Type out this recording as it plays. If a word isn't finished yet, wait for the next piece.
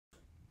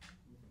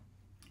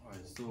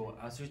So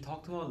as we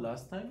talked about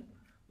last time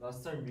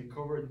we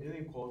covered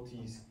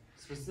inequalities,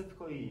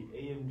 specifically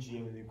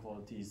AMGM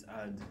inequalities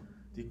and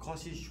the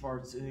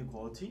Cauchy-Schwarz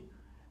inequality.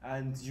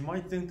 And you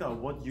might think that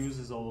what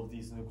uses all of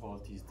these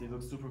inequalities? They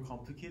look super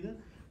complicated,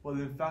 but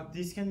in fact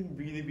these can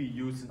really be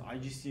used in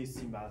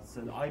IGCSE maths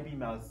and IB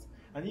maths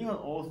and even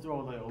all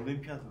throughout like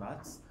Olympiad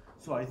maths.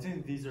 So I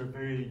think these are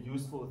very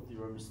useful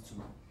theorems to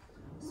know.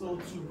 So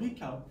to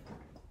recap,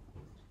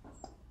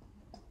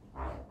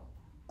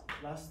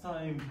 last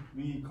time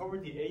we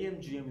covered the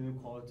AM-GM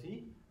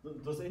inequality.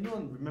 Does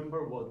anyone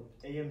remember what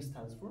AM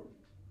stands for?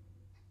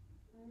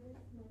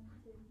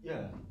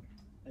 Yeah,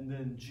 and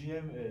then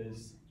GM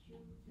is?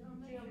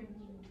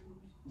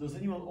 Does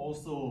anyone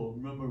also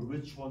remember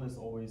which one is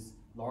always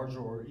larger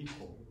or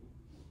equal?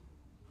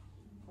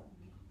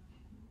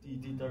 The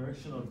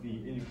direction of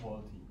the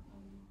inequality.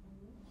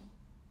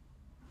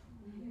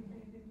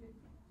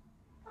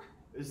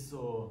 It's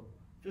a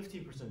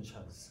 50%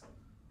 chance.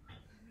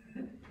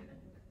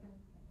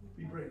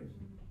 Be brave.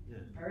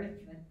 Yeah.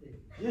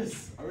 Arithmetic.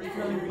 Yes,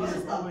 arithmetic mean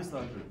is always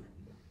larger.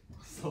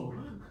 So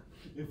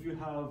if you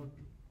have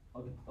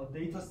a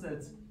data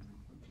set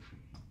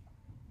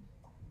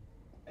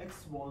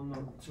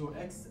x1 to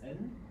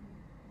xn,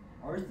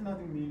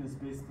 arithmetic mean is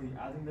basically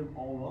adding them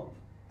all up,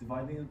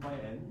 dividing it by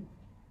n,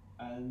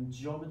 and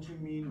geometry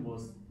mean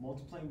was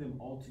multiplying them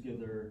all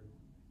together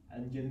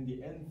and getting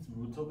the nth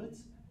root of it.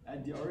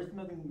 And the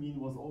arithmetic mean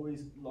was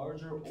always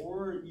larger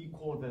or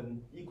equal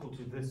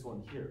to this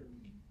one here.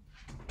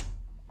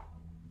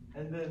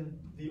 And then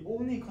the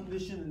only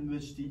condition in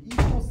which the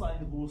equal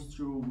sign holds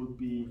true would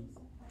be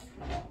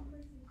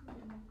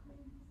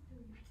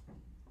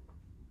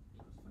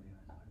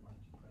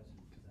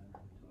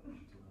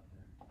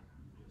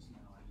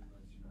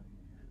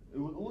it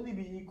would only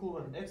be equal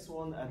when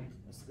x1 and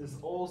is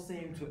all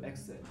same to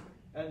xn.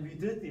 And we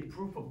did the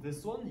proof of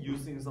this one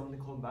using something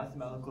called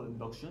mathematical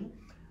induction,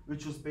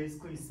 which was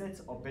basically set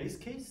a base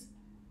case,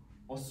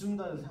 assume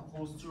that it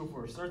holds true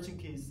for a certain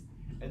case,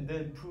 and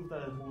then prove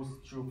that it holds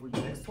true for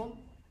the next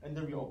one. And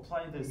then we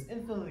apply this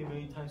infinitely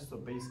many times to a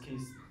base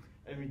case,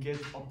 and we get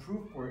a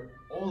proof for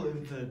all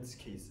infinite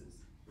cases.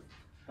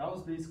 That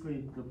was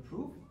basically the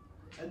proof.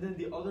 And then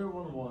the other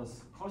one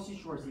was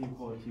Cauchy-Schwarz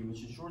inequality,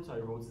 which in short I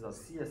wrote it as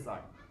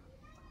CSI.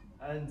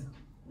 And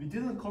we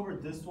didn't cover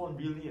this one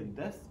really in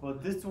depth,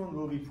 but this one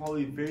will be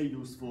probably very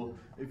useful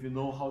if you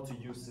know how to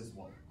use this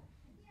one.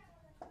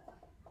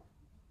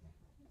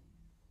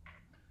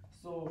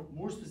 So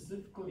more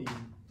specifically,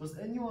 does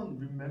anyone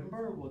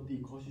remember what the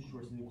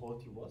Cauchy-Schwarz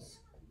inequality was?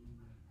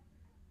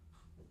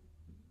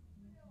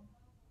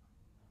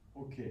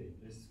 Okay,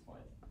 it's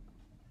fine.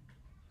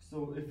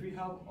 So if we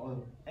have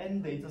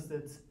n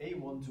datasets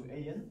A1 to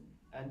AN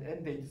and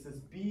n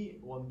datasets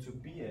B1 to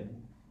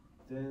Bn,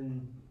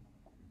 then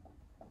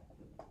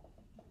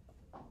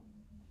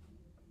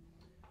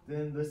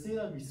let's say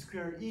that we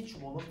square each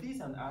one of these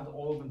and add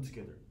all of them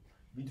together.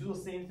 We do the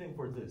same thing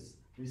for this.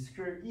 We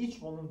square each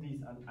one of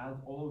these and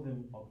add all of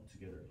them up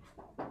together.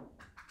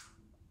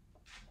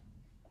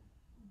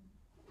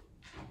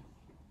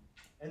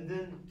 And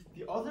then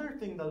the other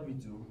thing that we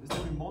do is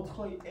that we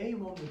multiply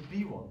A1 with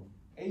B1,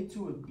 A2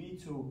 with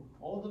B2,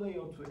 all the way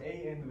up to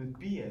AN with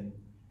BN,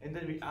 and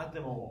then we add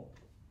them all up.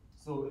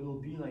 So it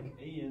will be like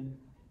AN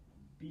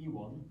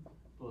B1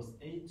 plus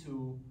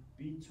A2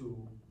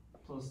 B2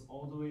 plus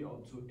all the way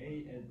up to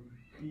AN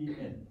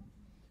BN.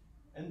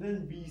 And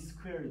then we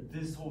square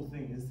this whole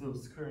thing instead of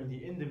squaring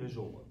the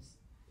individual ones.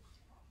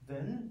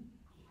 Then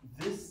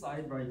this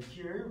side right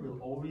here will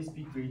always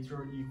be greater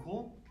or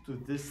equal to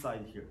this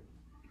side here.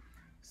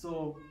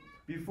 So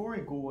before we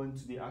go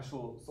into the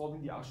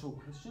solving the actual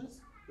questions,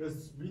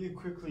 let's really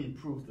quickly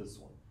prove this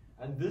one.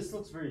 And this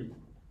looks very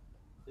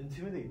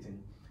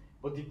intimidating,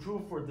 but the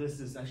proof for this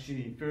is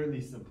actually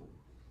fairly simple.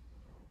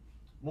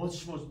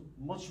 Much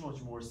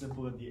more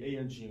simple than the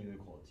AM-GM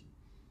inequality.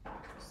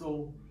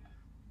 So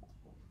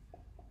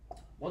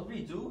what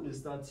we do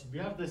is that we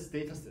have this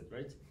data set,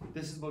 right?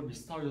 This is what we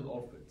started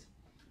off with.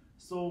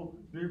 So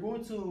we're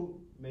going to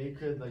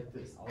make it like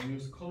this. I'll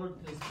use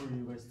colored pens for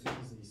you guys to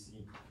easily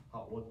see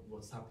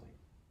what's happening.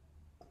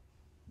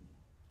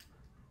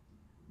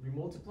 We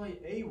multiply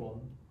A1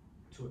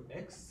 to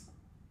X,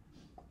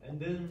 and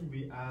then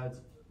we add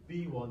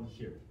B1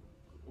 here,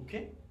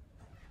 okay?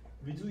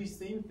 We do the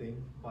same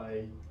thing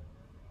by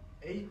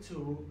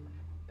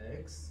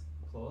A2X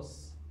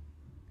plus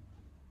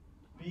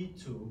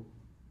B2,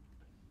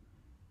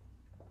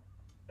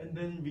 and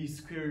then we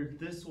square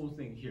this whole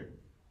thing here.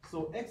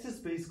 So X is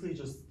basically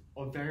just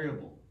a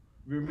variable.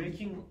 We're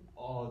making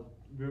a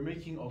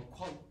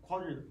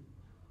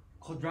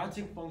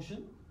quadratic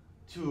function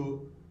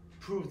to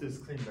prove this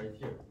claim right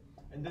here.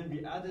 And then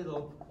we add it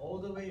up all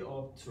the way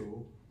up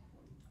to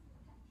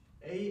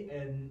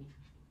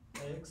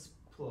ANX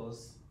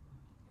plus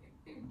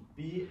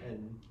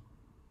BN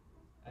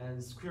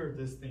and square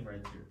this thing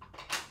right here.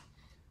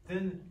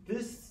 Then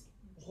this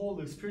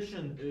whole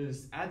expression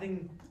is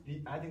adding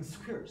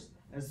squares,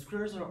 and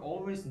squares are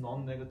always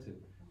non-negative.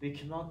 They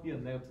cannot be a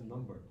negative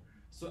number.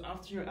 So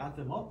after you add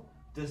them up,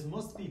 this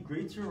must be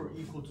greater or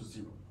equal to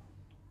 0.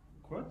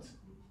 Correct?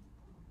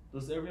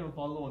 Does everyone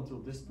follow until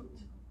this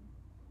point?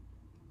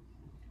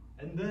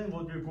 And then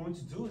what we're going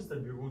to do is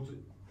that we're going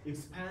to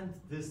expand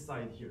this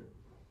side here.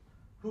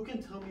 Who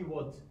can tell me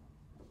what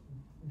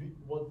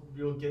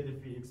we'll get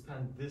if we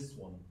expand this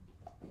one?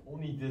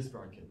 Only this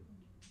bracket.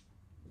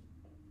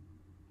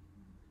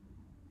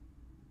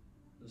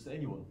 Does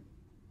anyone?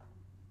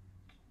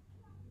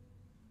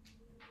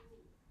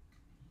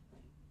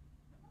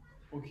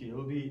 Okay,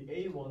 it'll be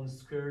a1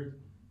 squared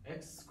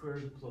x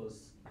squared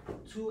plus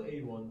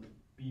 2a1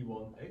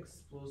 b1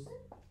 x plus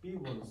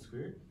b1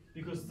 squared,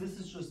 because this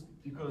is just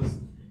because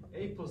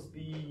a plus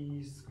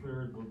b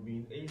squared would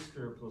mean a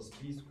squared plus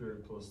b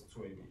squared plus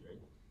 2ab,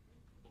 right?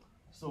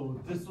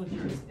 So this one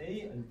here is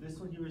a and this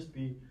one here is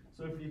b.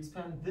 So if we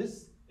expand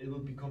this, it will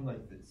become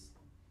like this.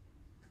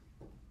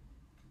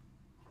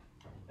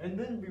 And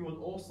then we would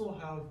also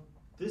have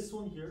this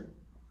one here,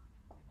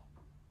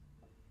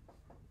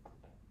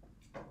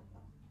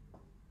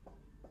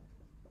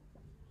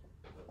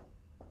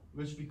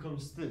 which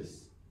becomes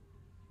this.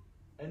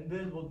 And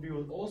then what we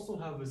would also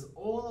have is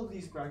all of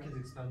these brackets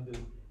expanded,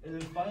 and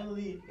then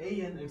finally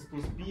an x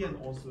plus bn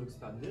also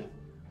expanded.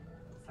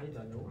 Hi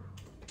Daniel.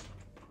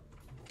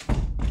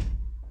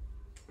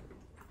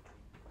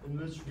 In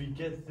which we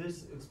get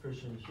this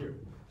expression here.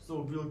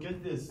 So we'll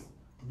get this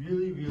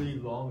really, really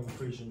long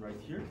equation right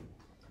here.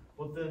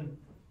 But then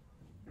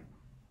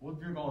what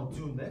we're going to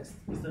do next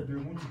is that we're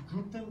going to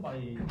group them by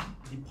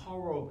the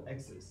power of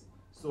x's.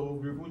 So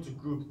we're going to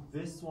group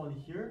this one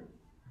here,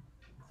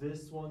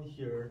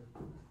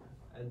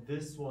 and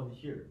this one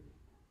here.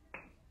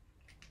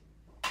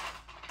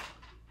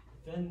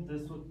 Then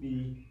this would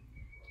be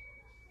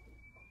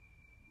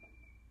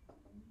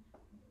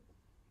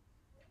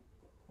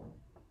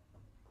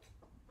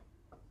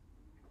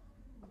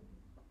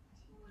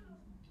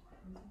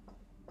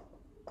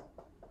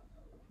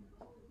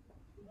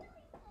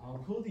I'll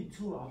pull the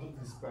 2 out of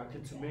this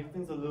bracket to make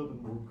things a little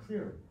bit more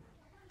clear.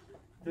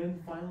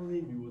 Then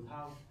finally we would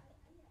have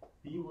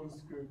b1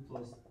 squared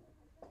plus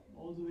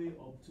all the way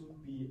up to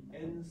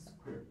bn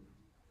squared.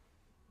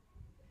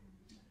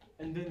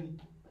 And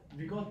then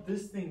we got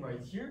this thing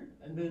right here,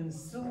 and then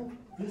still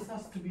this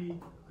has to be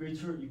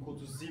greater or equal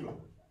to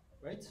 0,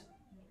 right?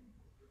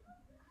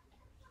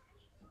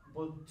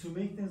 But to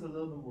make things a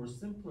little bit more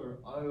simpler,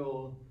 I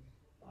will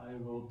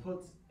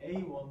put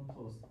a1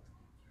 plus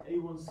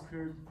a1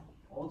 squared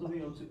all the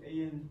way up to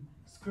an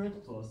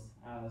squared plus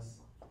as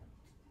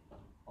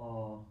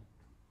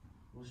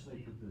what should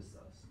I put this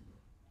as?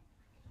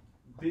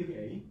 Big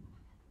A,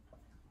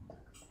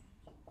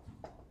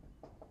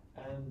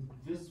 and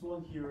this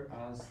one here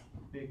as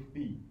big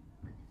B.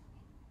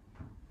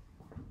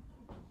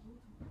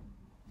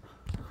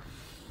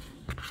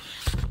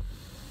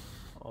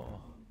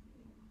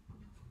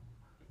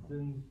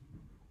 Then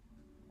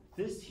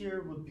this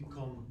here would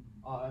become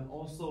and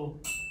also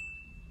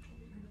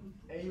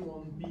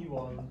a1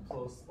 b1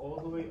 plus all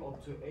the way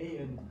up to a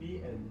and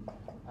bn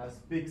as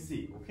big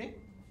C, okay?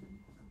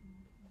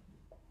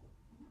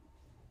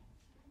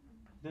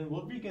 Then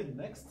what we get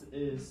next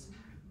is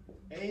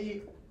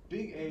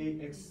big A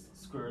x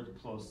squared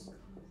plus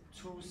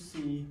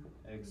 2c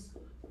x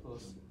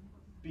plus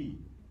b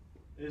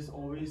is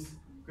always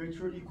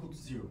greater or equal to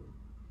 0.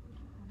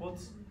 But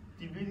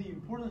the really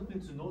important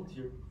thing to note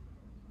here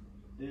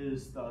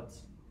is that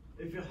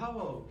if you have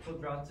a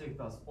quadratic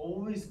that's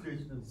always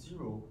greater than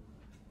 0,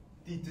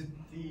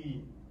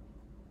 the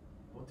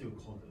what do you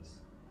call this?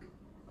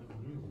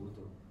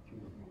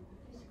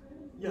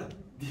 Yeah,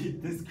 the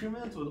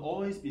discriminant will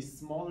always be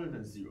smaller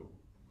than 0.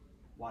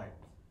 Why?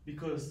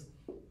 Because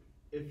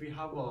if we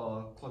have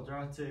a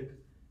quadratic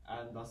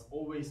and that's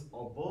always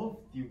above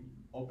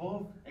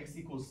x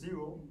equals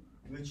 0,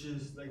 which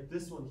is like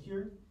this one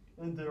here,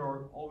 then there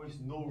are always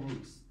no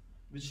roots,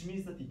 which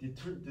means that the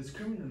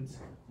discriminant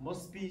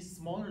must be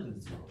smaller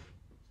than 0.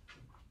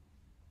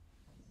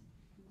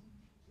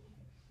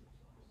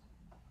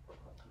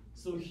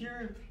 So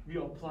here we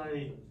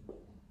apply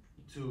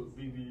to,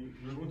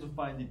 we're going to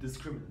find the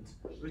discriminant,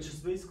 which is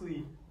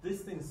basically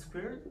this thing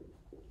squared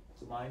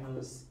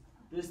minus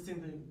this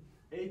thing,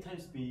 a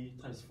times b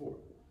times 4.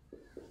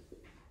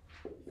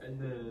 And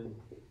then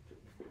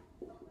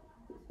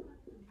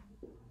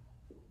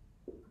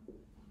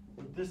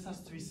this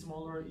has to be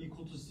smaller or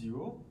equal to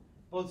 0.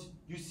 But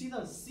you see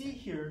that c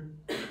here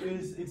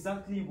is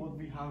exactly what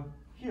we have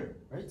here,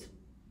 right?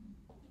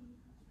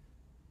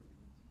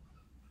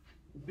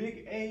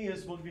 Big A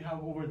is what we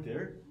have over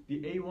there,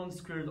 the a1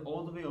 squared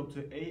all the way up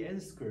to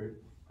an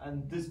squared,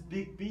 and this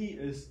big B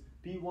is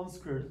b1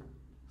 squared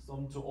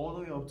summed to all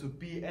the way up to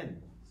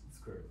bn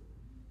squared.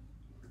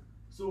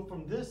 So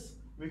from this,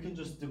 we can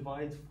just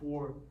divide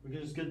 4, we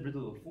can just get rid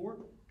of the 4,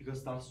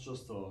 because that's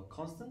just a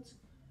constant,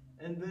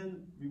 and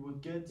then we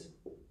would get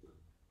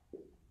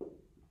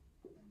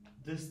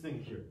this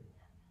thing here.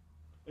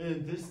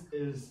 And this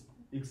is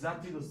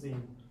exactly the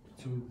same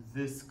to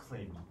this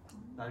claim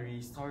that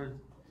we started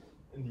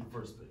in the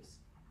first place.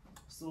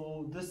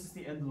 So this is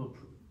the end of the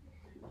proof.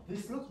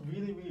 this looks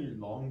really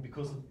long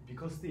because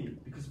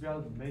we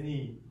have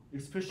many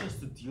expressions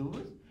to deal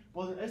with.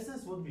 But in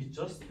essence, what we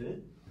just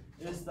did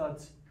is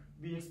that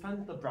we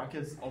expanded the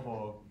brackets of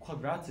a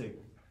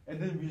quadratic,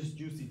 and then we just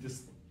used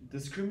the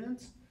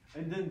discriminant,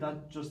 and then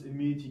that just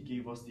immediately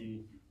gave us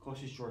the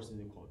Cauchy-Schwarz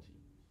inequality.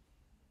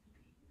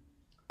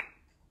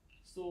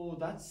 So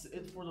that's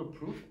it for the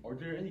proof. Are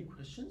there any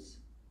questions?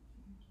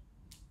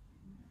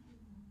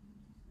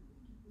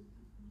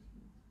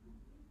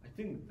 I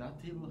think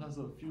that table has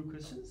a few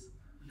questions.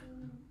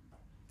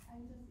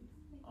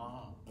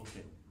 Ah,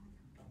 okay.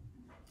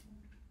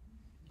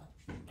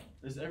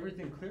 Is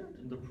everything clear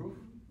in the proof?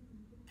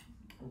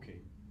 Okay.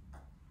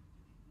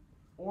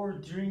 Or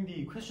during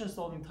the question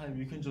solving time,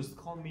 you can just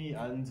call me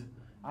and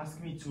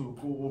ask me to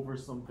go over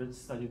some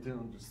bits that you didn't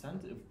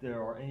understand if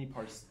there are any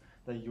parts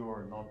that you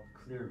are not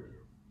clear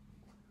with.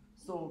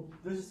 So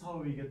this is how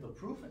we get the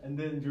proof, and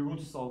then we're going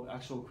to solve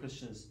actual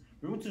questions.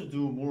 We're going to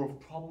do more of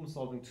problem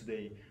solving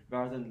today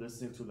rather than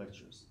listening to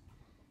lectures.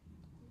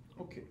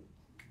 Okay.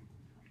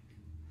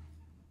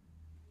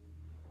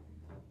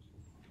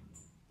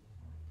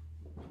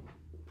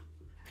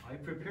 I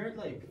prepared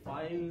like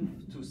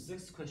 5 to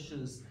 6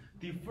 questions.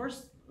 The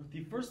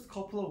first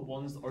couple of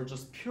ones are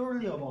just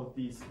purely about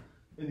these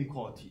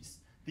inequalities.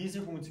 These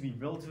are going to be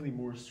relatively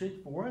more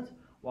straightforward,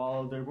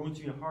 while they're going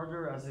to be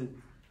harder as it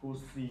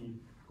goes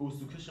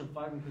to question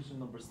 5 and question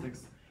number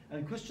 6.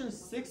 And question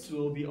 6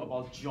 will be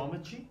about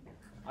geometry.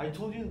 I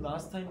told you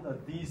last time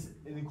that these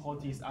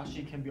inequalities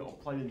actually can be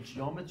applied in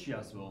geometry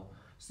as well.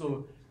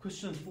 So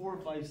questions 4,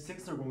 5,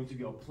 6 are going to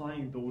be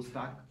applying those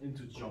back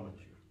into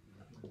geometry.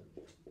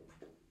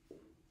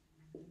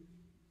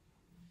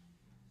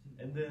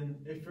 And then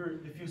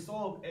if you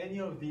solve any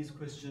of these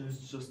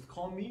questions, just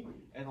call me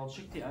and I'll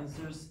check the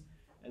answers,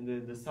 and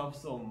then let's have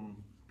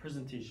some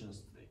presentations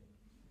today.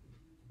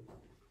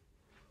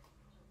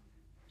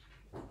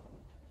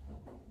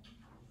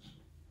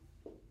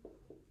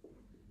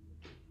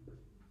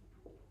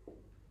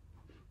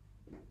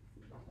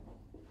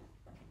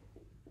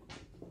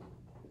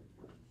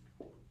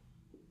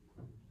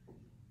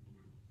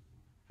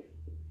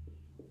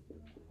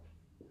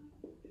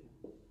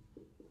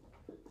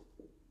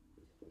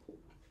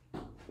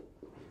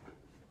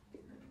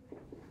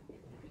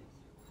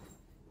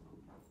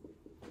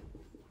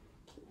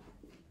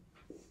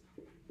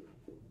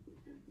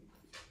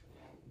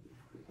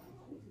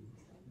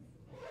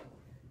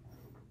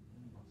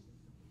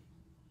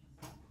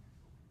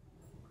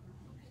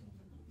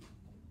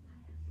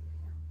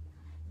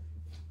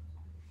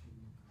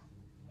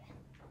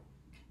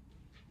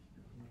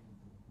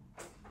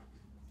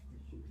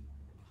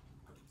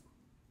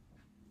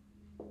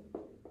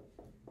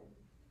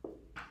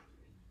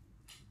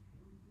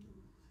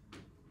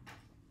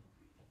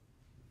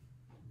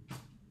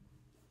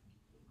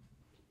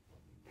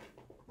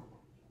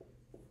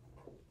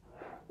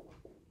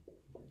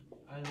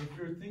 And if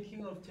you're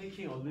thinking of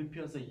taking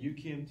Olympiads like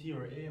UKMT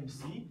or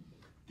AMC,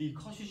 the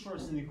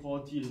Cauchy-Schwarz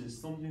inequality is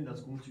something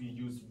that's going to be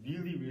used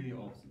really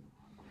often.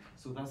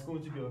 So that's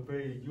going to be a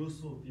very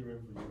useful theorem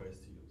for you guys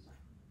to use.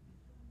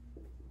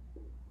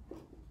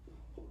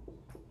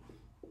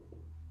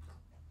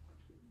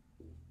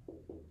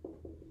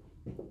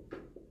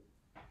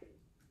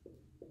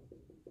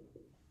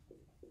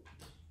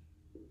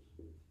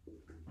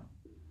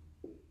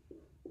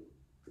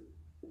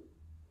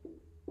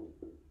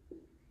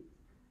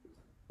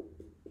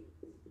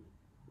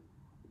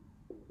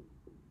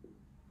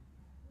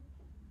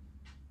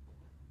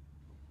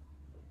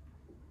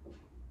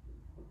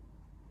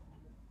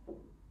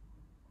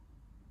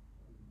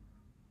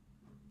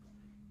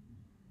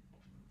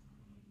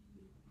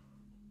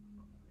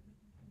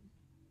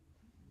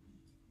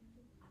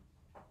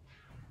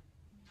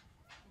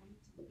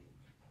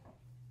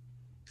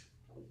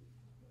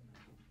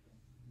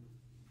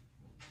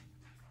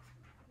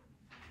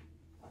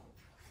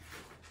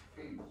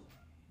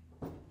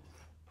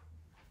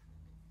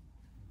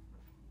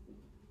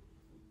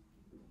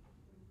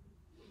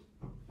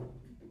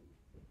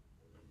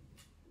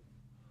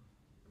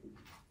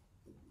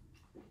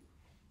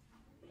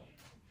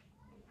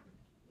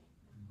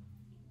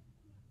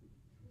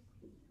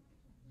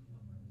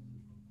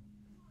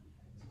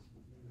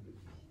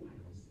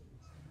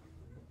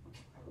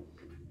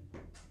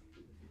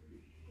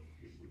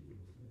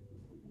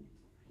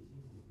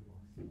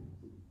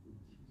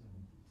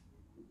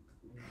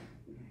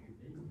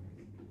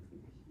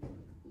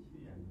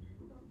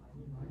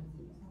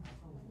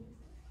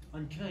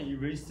 And can I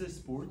erase this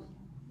board?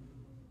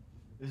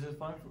 Is it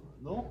fine for,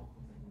 no?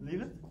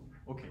 Leave it?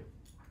 Okay.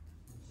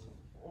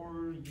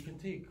 Or you can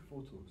take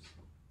photos.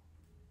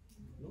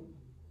 No?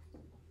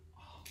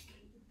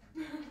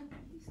 Okay.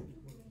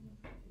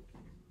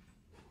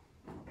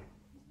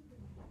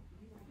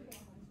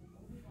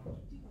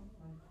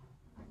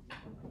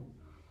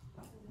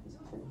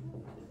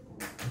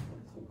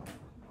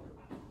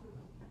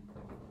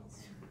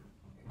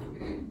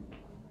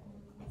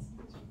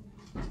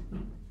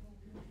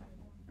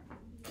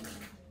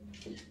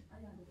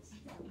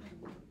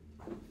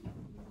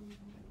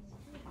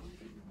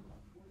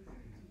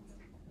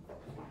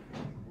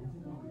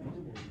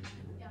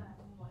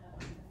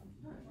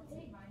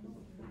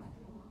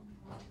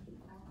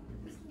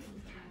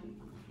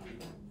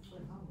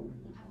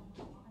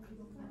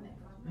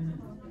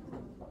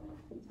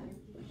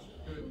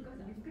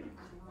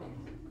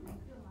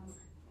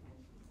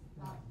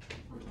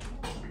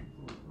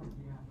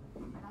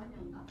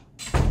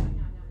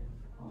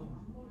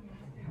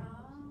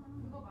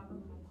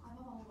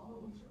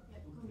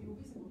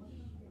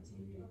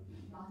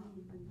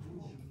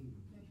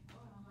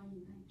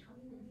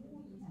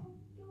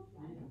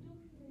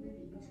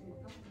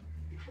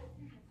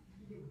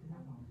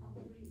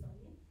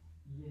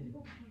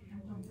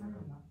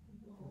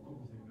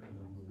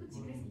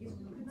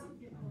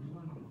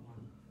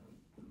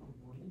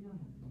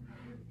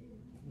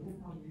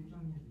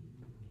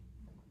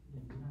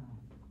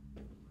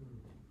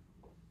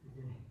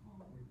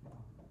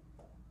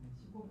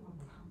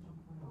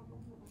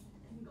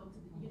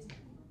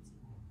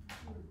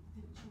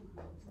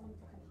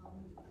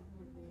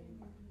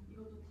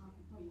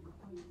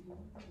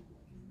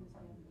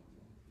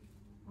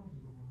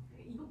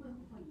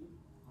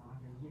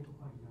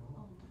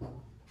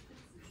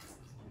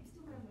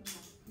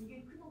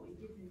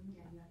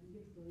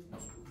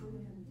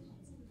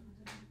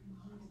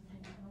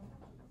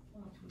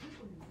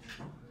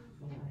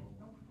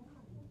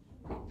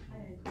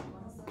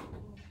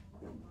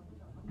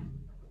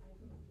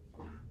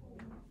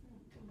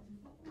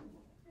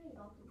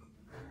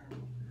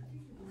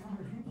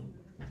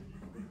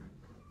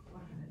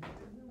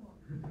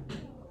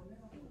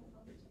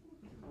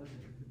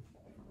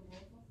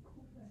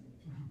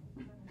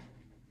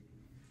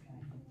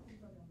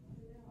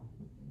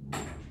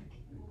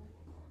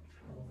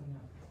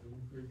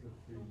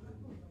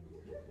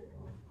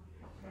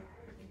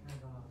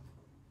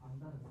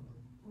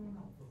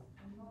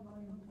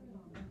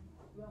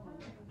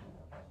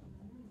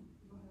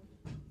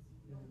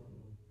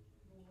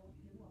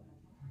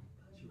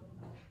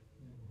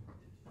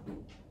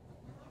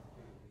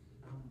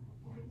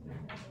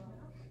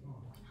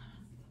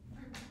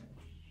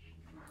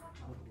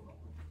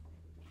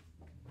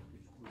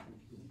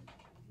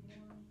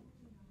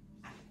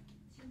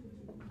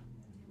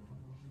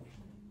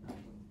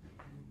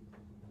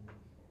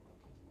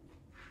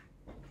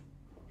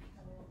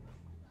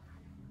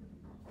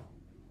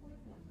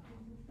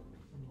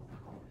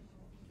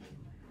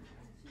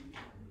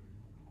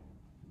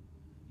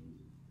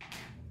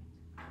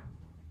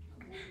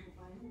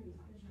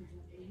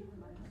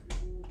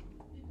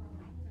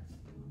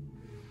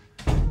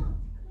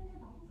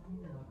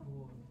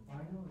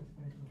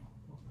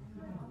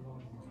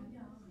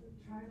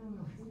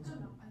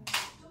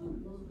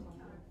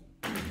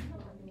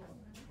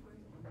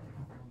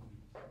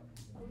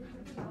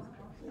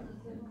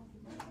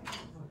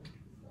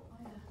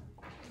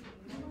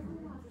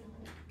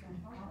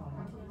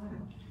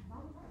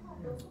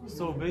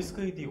 So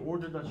basically the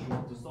order that you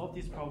want to solve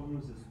these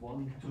problems is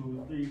 1,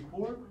 2, 3,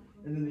 4.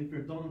 And then if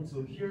you're done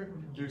until here,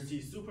 there's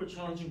the super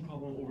challenging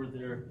problem over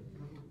there.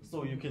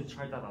 So you can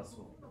try that as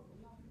well.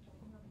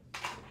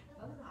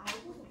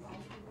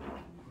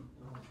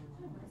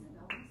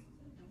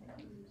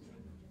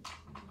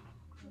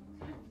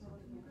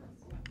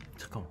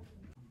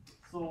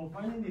 So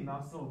finding the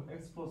maximum of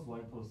x plus y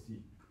plus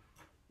z.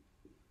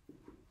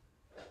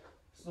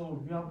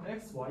 So we have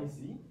x, y,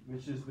 z,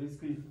 which is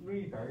basically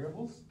 3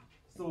 variables.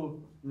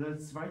 So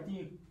let's write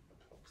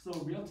so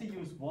we have to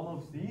use one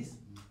of these,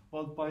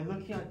 but by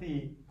looking at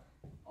the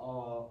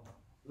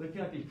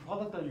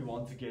product that we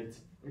want to get,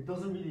 it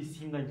doesn't really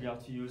seem like we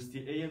have to use the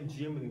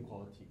AMGM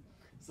inequality.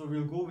 So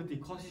we'll go with the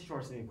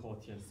Cauchy-Schwarz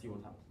inequality and see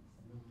what happens.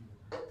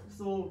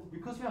 So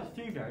because we have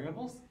 3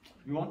 variables,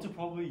 we want to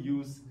probably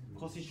use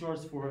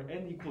Cauchy-Schwarz for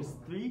n equals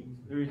 3,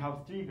 where we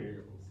have 3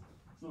 variables.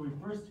 So we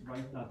first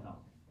write that down.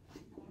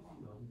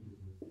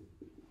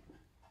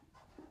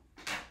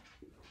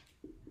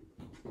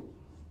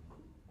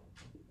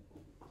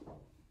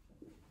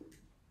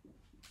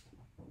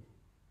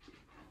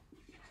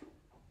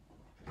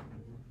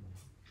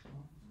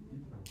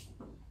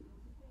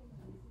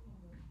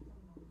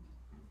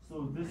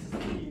 So this is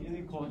the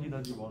inequality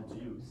that we want to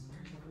use.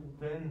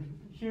 Then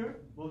here,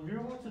 what we're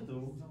going to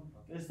do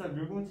is that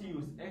we're going to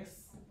use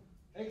x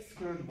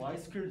squared, y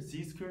squared,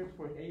 z squared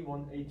for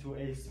a1, a2,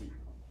 a3.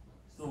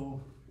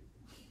 So,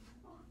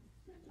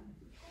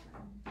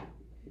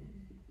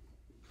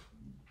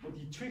 but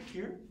the trick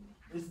here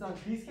is that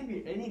these can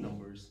be any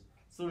numbers.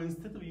 So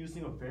instead of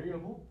using a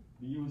variable,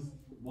 we use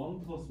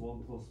 1 plus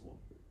 1 plus 1.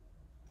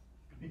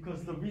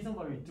 Because the reason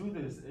why we do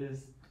this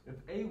is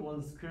if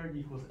a1 squared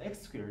equals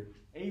x squared,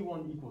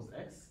 a1 equals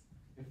x.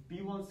 If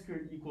b1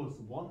 squared equals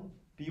 1,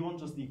 b1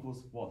 just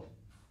equals 1.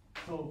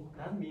 So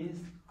that means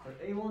that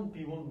a1,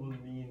 b1 will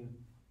mean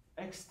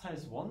x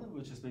times 1,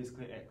 which is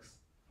basically x.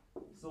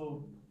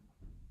 So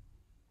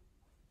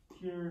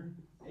here,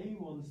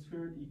 a1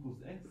 squared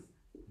equals x,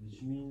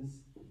 which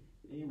means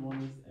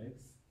a1 is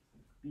x.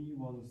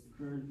 b1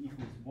 squared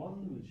equals 1,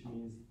 which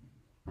means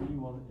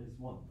b1 is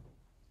 1.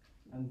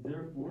 And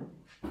therefore,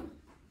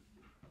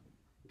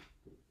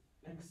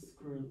 x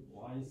squared,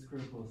 y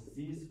squared plus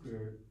z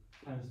squared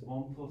times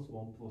 1 plus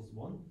 1 plus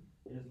 1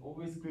 is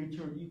always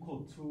greater or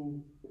equal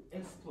to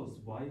x plus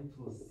y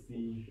plus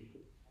z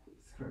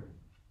squared.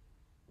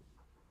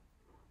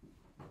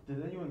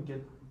 Did everyone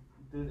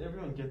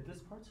get this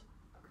part?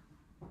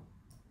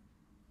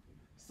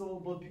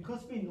 So, but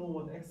because we know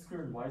what x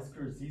squared, y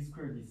squared, z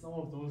squared, the sum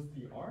of those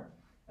 3 are,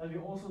 and we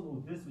also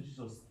know this, which is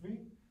just 3,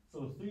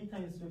 so 3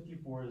 times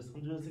 54 is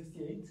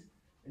 168,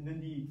 and then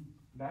the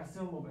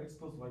maximum of x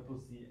plus y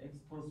plus z, x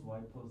plus y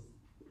plus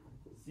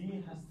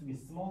z has to be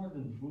smaller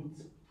than root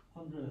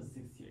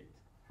 168.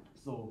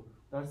 So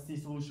that's the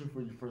solution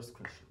for the first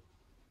question.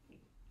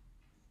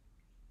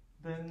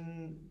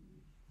 Then,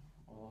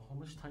 how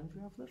much time do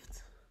we have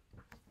left?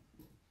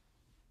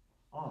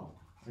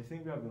 I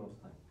think we have enough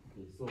time.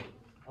 Okay, so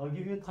I'll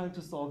give you time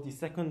to solve the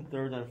second,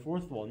 third, and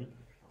fourth one.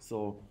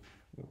 So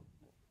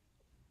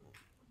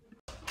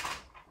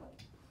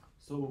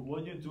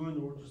what you do in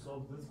order to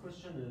solve this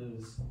question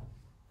is,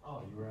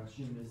 you're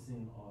actually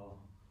missing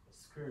a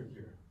square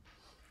here.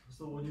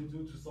 So what you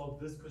do to solve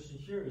this question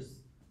here is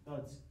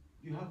that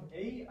you have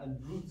a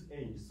and root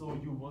a. So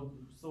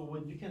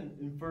what you can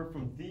infer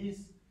from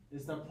these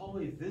is that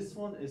probably this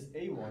one is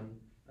a1,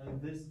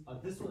 and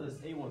this one is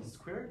a1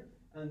 squared,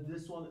 and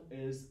this one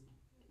is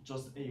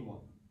just a1.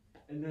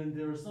 And then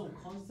there are some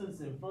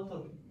constants in front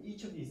of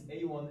each of these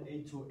a1,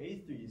 a2,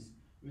 a3s,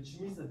 which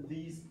means that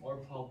these are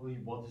probably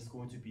what is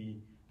going to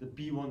be the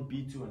b1,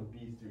 b2, and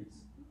b3s.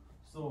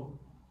 So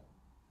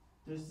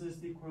this is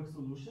the correct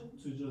solution.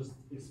 To just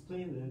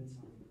explain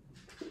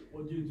it,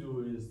 what you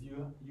do is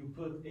you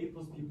put a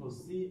plus b plus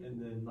c,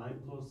 and then 9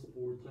 plus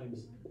 4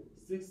 times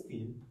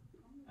 16,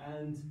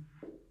 and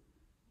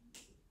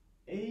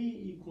a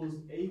equals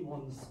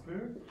a1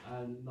 squared,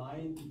 and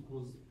 9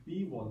 equals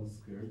b1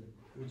 squared,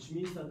 which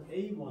means that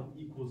a1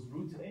 equals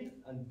root a,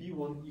 and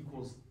b1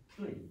 equals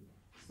 3.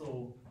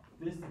 So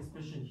this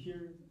expression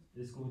here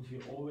is going to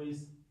be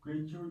always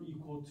greater or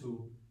equal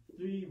to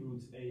 3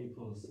 root a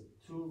plus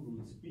 2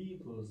 root b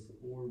plus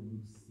 4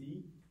 root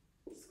c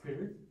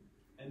squared.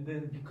 And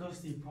then because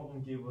the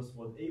problem gave us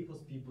what a plus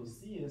b plus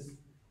c is,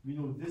 we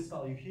know this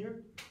value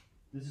here.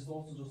 This is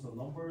also just a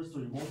number, so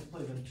we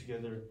multiply them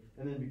together,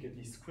 and then we get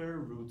the square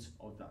root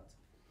of that.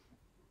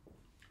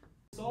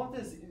 Solve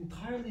this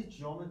entirely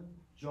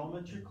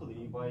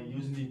geometrically by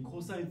using the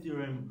cosine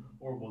theorem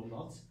or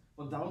whatnot,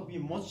 but that would be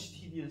much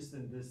tedious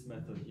than this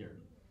method here.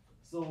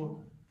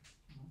 So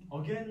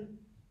again,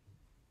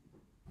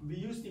 we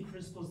use the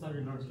principles that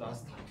we learned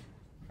last time.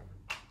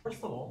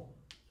 First of all,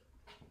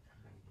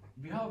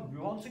 we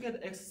want to get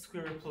x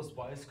squared plus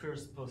y squared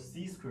plus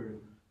z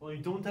squared, but we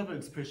don't have an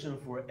expression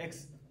for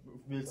x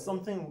with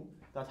something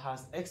that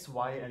has x,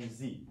 y, and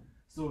z.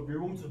 So we're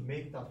going to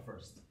make that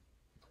first.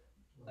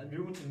 And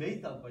we're going to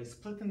make that by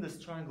splitting this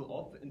triangle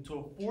up into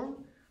a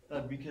form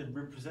that we can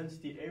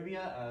represent the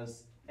area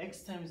as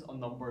x times a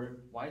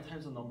number, y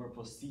times a number,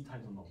 plus c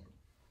times a number.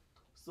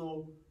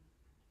 So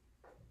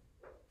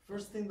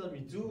first thing that we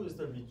do is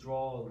that we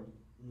draw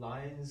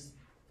lines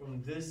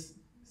from this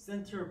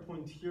center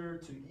point here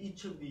to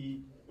each of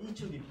the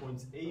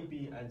points A,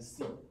 B, and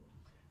C.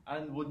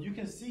 And what you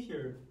can see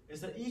here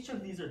is that each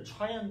of these are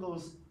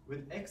triangles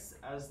with x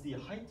as the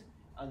height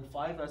and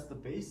 5 as the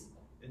base.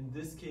 In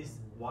this case,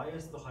 y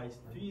is the height,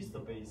 3 is the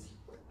base.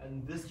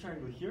 And this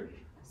triangle here,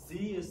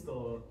 C is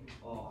the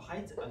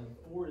height and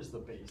 4 is the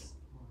base.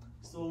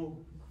 So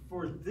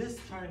for this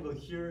triangle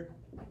here,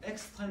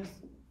 x times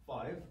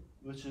 5,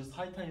 which is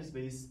height times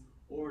base,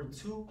 over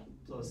 2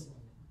 plus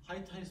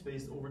height times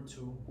base over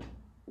 2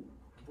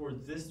 for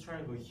this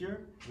triangle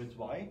here with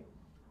y.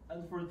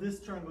 And for this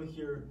triangle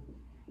here,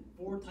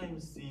 4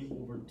 times c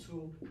over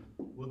 2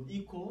 will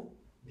equal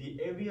the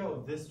area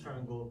of this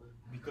triangle,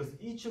 because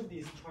each of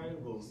these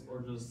triangles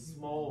are just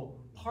small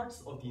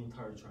parts of the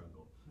entire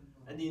triangle.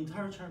 And the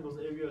entire triangle's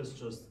area is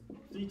just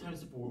 3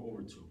 times 4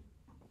 over 2.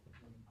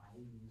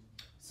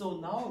 So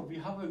now we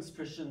have an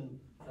expression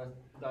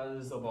that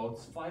is about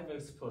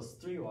 5x plus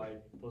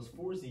 3y plus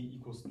 4z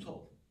equals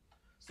 12.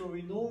 So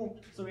we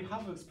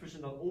have an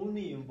expression that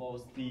only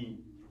involves the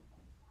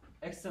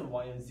x and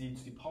y and z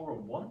to the power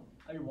of 1,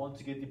 and we want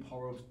to get the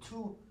power of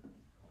 2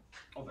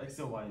 of x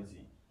and y and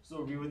z.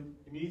 So we would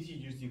immediately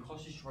use the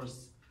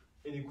Cauchy-Schwarz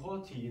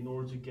inequality in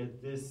order to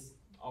get this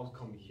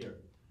outcome here.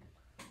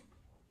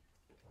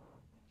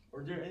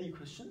 Are there any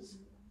questions?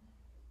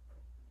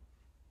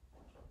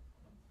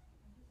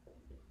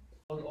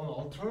 An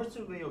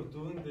alternative way of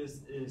doing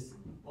this is,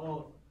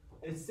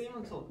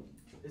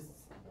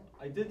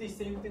 I did the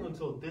same thing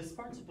until this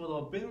part, but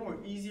a bit more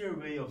easier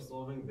way of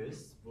solving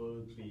this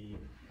would be,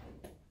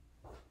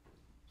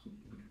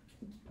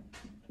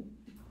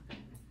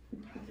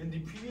 in the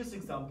previous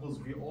examples,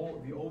 we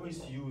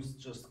always use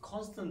just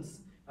constants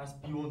as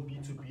b1,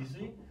 b2,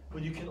 b3,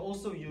 but you can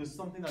also use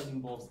something that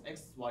involves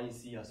x, y,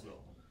 z as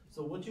well.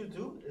 So what you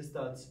do is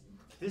that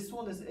this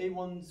one is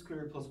a1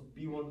 squared plus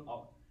b1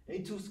 up,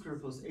 a2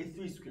 squared plus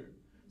a3 squared.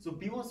 So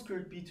b1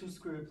 squared, b2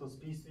 squared plus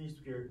b3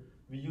 squared,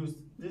 we use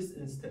this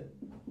instead.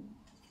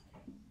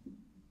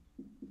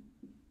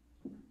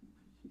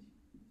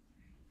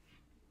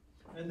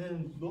 And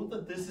then note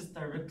that this is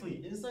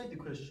directly inside the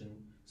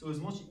question, so it's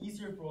much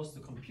easier for us to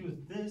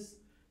compute this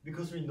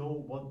because we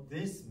know what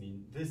this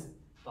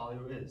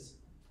value is.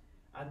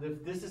 And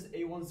if this is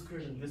a1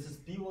 squared and this is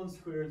b1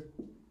 squared,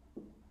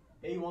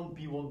 a1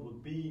 b1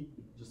 would be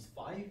just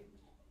 5.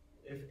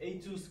 If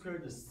a2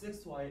 squared is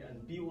 6y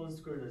and b1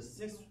 squared is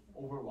 6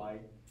 over y,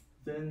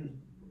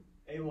 then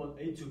a1,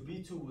 a2,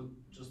 b2 would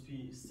just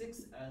be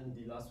 6, and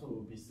the last one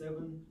would be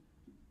 7.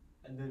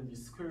 And then we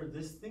square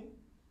this thing,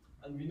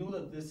 and we know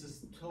that this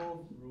is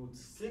 12 root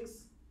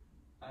 6,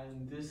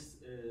 and this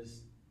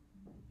is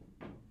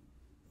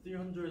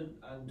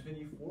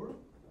 324.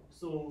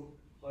 So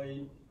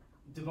by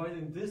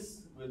dividing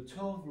this with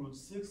 12 root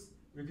 6,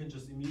 we can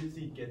just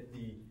immediately get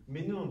the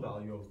minimum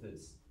value of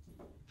this.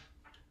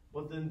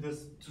 But then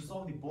to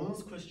solve the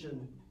bonus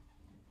question,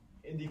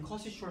 in the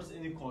Cauchy-Schwarz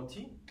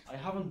inequality, I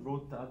haven't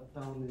wrote that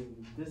down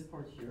in this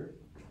part here,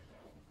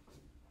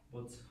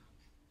 but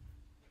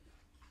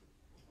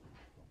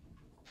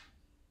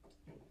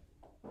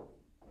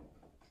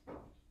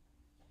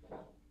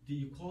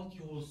the equality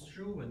holds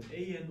true when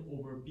an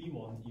over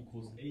b1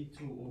 equals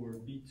a2 over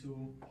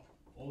b2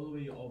 all the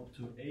way up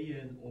to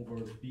an over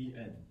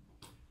bn.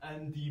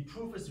 And the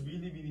proof is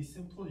really, really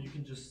simple. You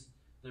can just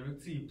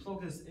directly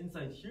plug this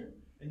inside here,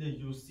 and then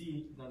you'll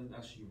see that it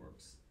actually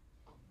works.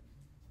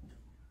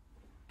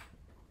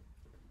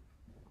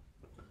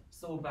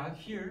 So back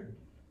here,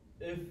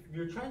 if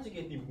we're trying to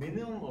get the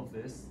minimum of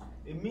this,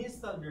 it means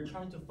that we're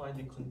trying to find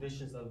the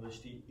conditions at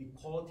which the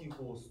equality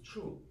holds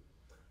true.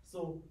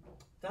 So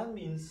that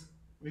means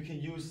we can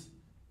use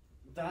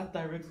that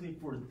directly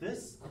for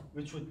this,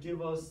 which would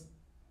give us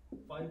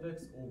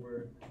 5x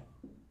over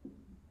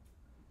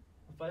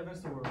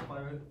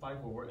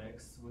 5 over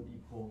x would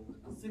equal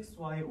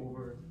 6y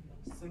over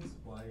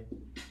 6y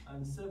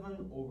and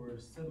 7 over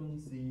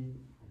 7z.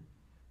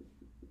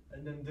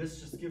 And then this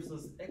just gives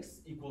us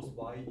x equals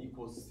y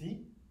equals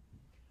c.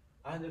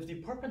 And if the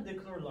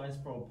perpendicular lines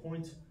from a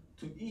point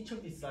to each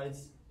of these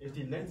sides, if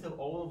the length of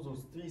all of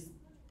those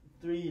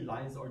three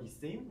lines are the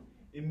same,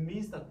 it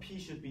means that P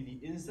should be the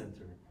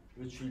incenter,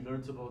 which we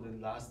learned about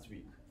in last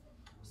week.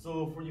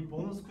 So for the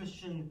bonus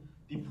question,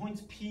 the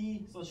point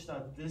P such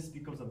that this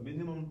becomes a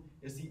minimum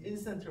is the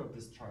incenter of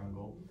this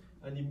triangle,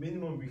 and the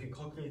minimum we can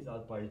calculate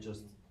that by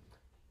just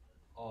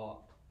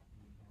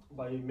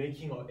by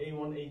making a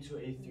A1, A2,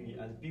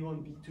 A3 and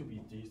B1, B2,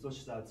 B3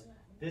 such that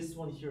this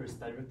one here is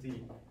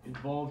directly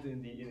involved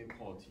in the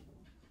inequality.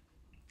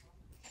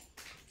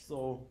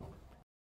 So